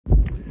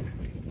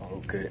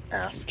Good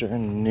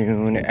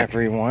afternoon,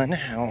 everyone.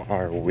 How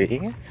are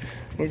we?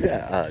 We've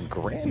got a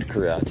grand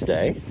crew out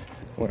today.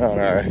 We're on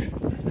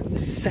our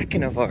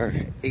second of our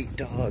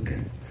 8-dog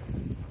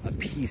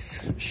apiece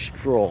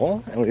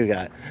stroll, and we've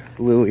got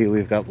Louie,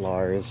 we've got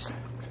Lars.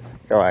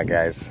 Come on,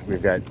 guys.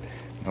 We've got,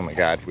 oh my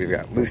God, we've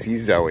got Lucy,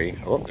 Zoe.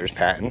 Oh, there's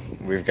Patton.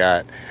 We've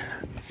got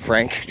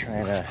Frank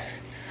trying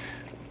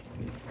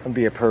to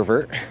be a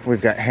pervert. We've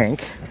got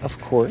Hank,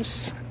 of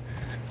course.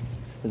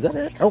 Is that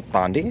it? Oh,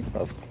 Bondi.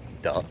 Oh,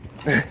 duh.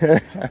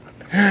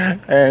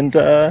 And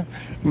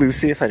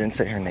Lucy, if I didn't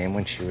say her name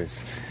when she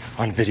was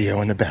on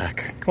video in the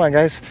back. Come on,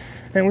 guys.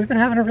 And we've been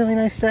having a really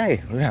nice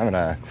day. We've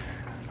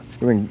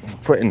been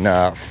putting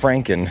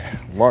Frank and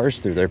Lars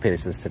through their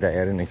paces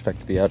today. I didn't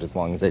expect to be out as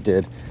long as I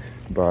did,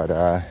 but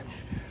it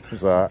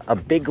was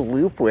a big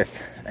loop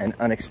with an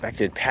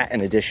unexpected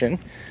Patton addition.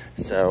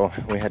 So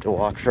we had to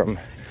walk from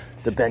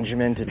the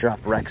Benjamin to drop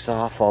Rex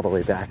off all the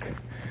way back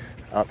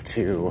up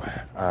to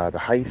the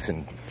Heights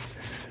and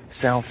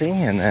Southie,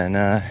 and then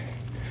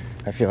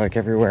I feel like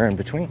everywhere in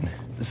between.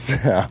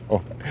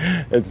 So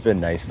it's been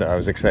nice though. I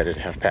was excited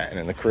to have Patton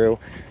in the crew.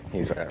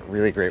 He's a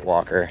really great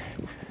walker,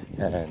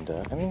 and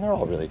I mean, they're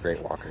all really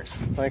great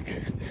walkers. Like,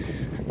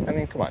 I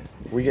mean, come on,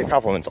 we get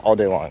compliments all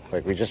day long.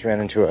 Like, we just ran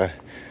into a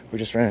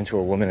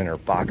woman in her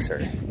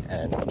boxer,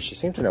 and she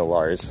seemed to know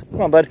Lars.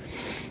 Come on, bud.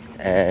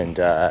 And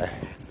I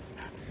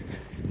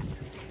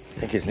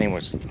think his name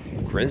was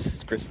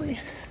Grizzly.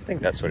 I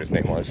think that's what his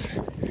name was.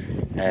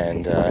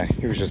 And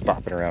he was just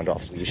bopping around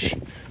off leash,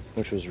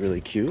 which was really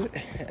cute.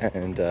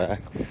 And you know,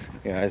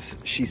 as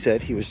she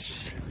said, he was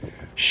just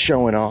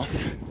showing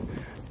off,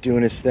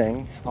 doing his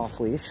thing off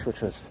leash,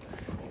 which was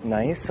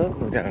nice. So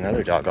we've got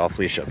another dog off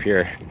leash up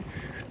here.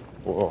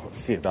 We'll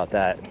see about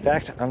that. In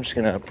fact, I'm just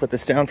gonna put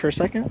this down for a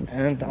second,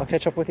 and I'll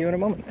catch up with you in a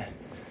moment.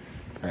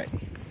 All right.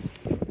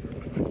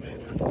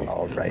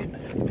 All right.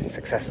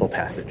 Successful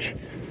passage.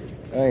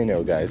 I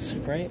know, guys,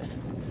 right?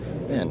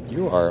 Man,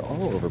 you are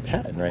all over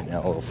Patton right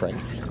now, little Frank.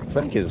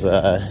 Frank is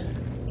a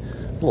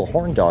little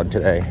horn dog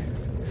today.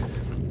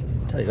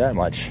 I'll tell you that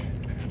much.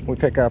 We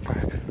pick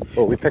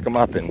him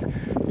up and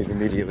he's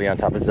immediately on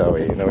top of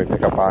Zoe. And then we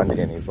pick up Bondi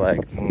and he's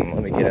like,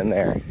 let me get in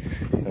there.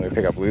 And then we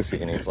pick up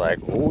Lucy and he's like,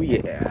 oh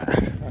yeah.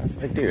 I was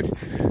like, dude,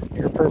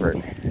 you're a pervert.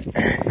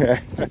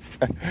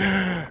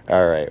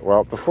 All right,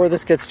 well, before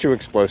this gets too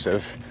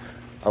explosive,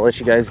 I'll let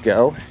you guys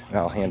go and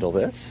I'll handle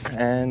this,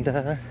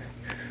 and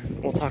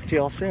we'll talk to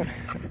you all soon.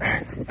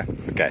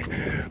 Okay,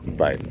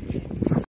 bye.